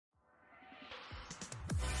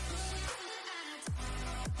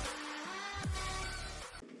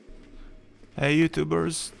Hey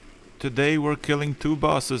YouTubers, today we're killing two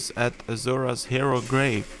bosses at Azura's hero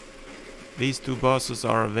grave. These two bosses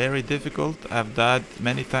are very difficult. I've died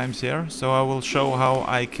many times here, so I will show how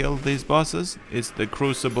I killed these bosses. It's the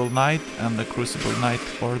Crucible Knight and the Crucible Knight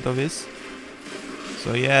Ordovis.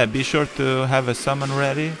 So yeah, be sure to have a summon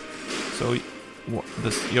ready, so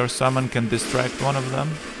your summon can distract one of them.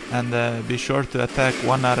 And be sure to attack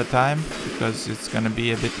one at a time, because it's gonna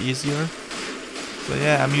be a bit easier. So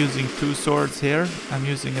yeah, I'm using two swords here. I'm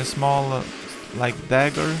using a small like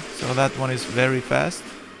dagger, so that one is very fast.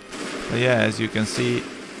 But yeah, as you can see,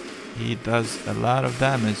 he does a lot of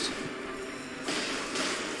damage.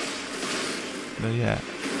 But yeah,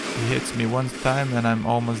 he hits me one time and I'm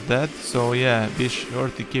almost dead. So yeah, be sure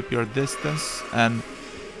to keep your distance and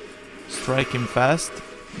strike him fast.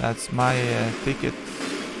 That's my ticket.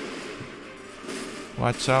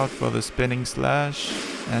 Watch out for the spinning slash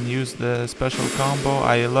and use the special combo.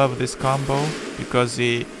 I love this combo because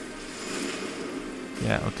he...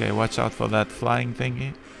 Yeah, okay, watch out for that flying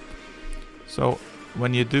thingy. So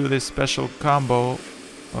when you do this special combo,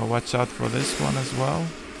 watch out for this one as well.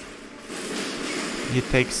 You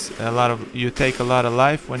take a lot of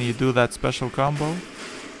life when you do that special combo.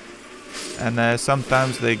 And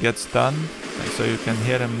sometimes they get stunned, so you can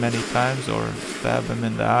hit him many times or stab him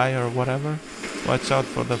in the eye or whatever. Watch out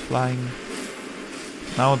for the flying.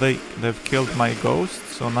 Now they've killed my ghost,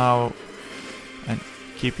 so now and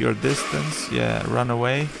keep your distance. Yeah, run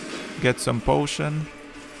away. Get some potion.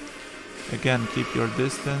 Again, keep your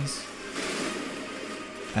distance.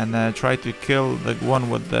 And try to kill the one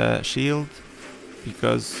with the shield,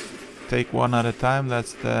 because take one at a time.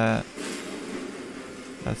 That's the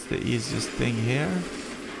easiest thing here.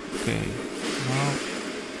 Okay. Now,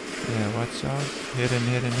 yeah, watch out. Hit him,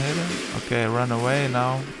 hit him, hit him. Okay, run away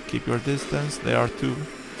now. Keep your distance. There are two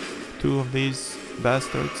of these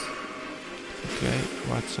bastards. Okay,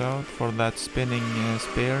 watch out for that spinning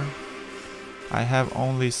spear. I have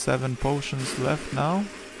only 7 potions left now.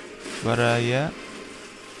 But yeah.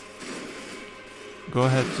 Go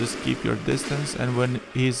ahead, just keep your distance. And when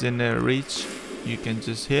he's in reach, you can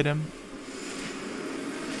just hit him.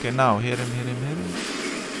 Okay, now hit him, hit him, hit him.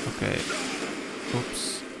 Okay.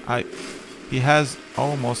 Oops. He has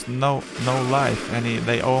almost no life, and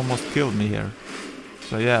they almost killed me here.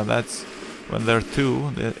 So yeah, that's when they're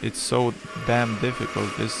two. It's so damn difficult.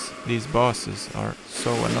 These bosses are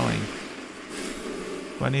so annoying.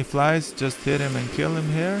 When he flies, just hit him and kill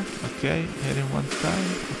him here. Okay, hit him one time.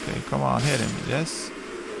 Okay, come on, hit him. Yes.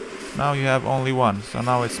 Now you have only one, so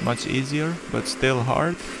now it's much easier, but still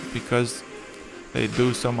hard because they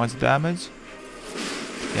do so much damage.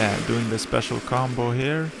 Yeah, doing the special combo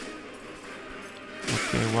here.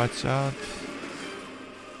 Okay, watch out.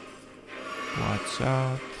 Watch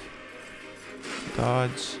out.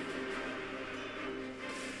 Dodge.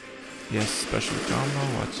 Yes, special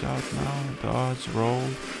combo. Watch out now. Dodge, roll.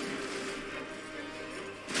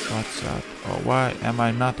 Watch out. Oh, why am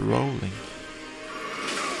I not rolling?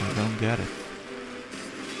 I don't get it.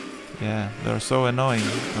 Yeah, they're so annoying.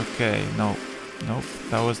 Okay, no. Nope,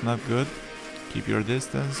 that was not good. Keep your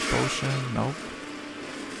distance. Potion. Nope.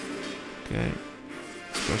 Okay.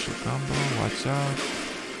 Special combo. Watch out.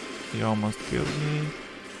 He almost killed me.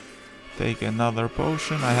 Take another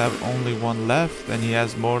potion. I have only one left and he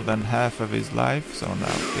has more than half of his life. So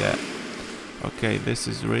now, yeah. Okay, this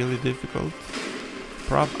is really difficult.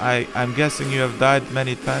 I'm guessing you have died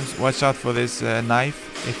many times. Watch out for this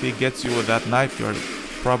knife. If he gets you with that knife, you're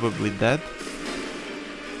probably dead.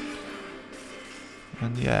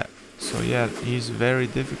 And yeah, so yeah, he's very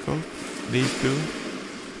difficult. These two,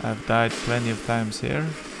 I've died plenty of times here.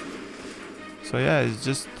 So yeah, it's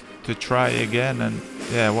just to try again, and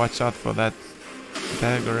yeah, watch out for that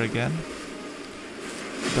dagger again.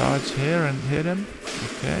 Dodge here and hit him.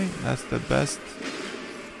 Okay, that's the best.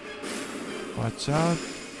 Watch out.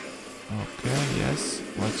 Okay, yes,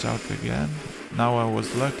 watch out again. Now I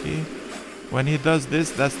was lucky. When he does this,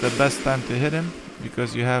 that's the best time to hit him,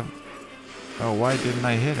 because you have... Oh, why didn't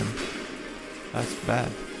I hit him? That's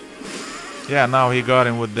bad. Yeah, now he got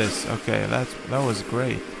him with this. Okay, that was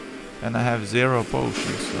great. And I have 0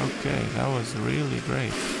 potions. Okay, that was really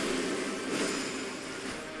great.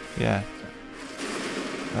 Yeah.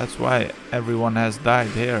 That's why everyone has died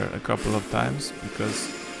here a couple of times,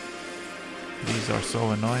 because these are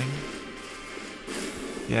so annoying.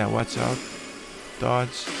 Yeah, watch out.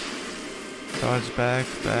 Dodge. Dodge back,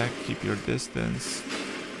 keep your distance.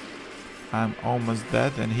 I'm almost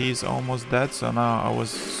dead and he's almost dead, so now I was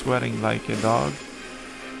sweating like a dog.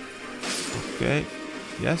 Okay.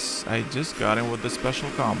 Yes, I just got him with the special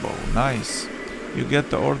combo. Nice. You get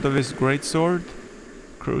the Ordovis Greatsword.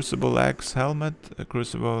 Crucible X helmet,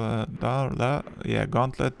 Crucible yeah,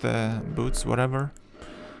 gauntlet, boots, whatever.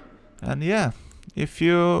 And yeah, if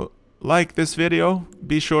you like this video,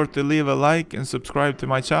 be sure to leave a like and subscribe to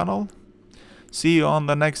my channel. See you on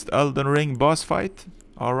the next Elden Ring boss fight.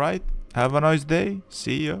 Alright, have a nice day.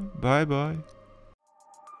 See ya. Bye bye.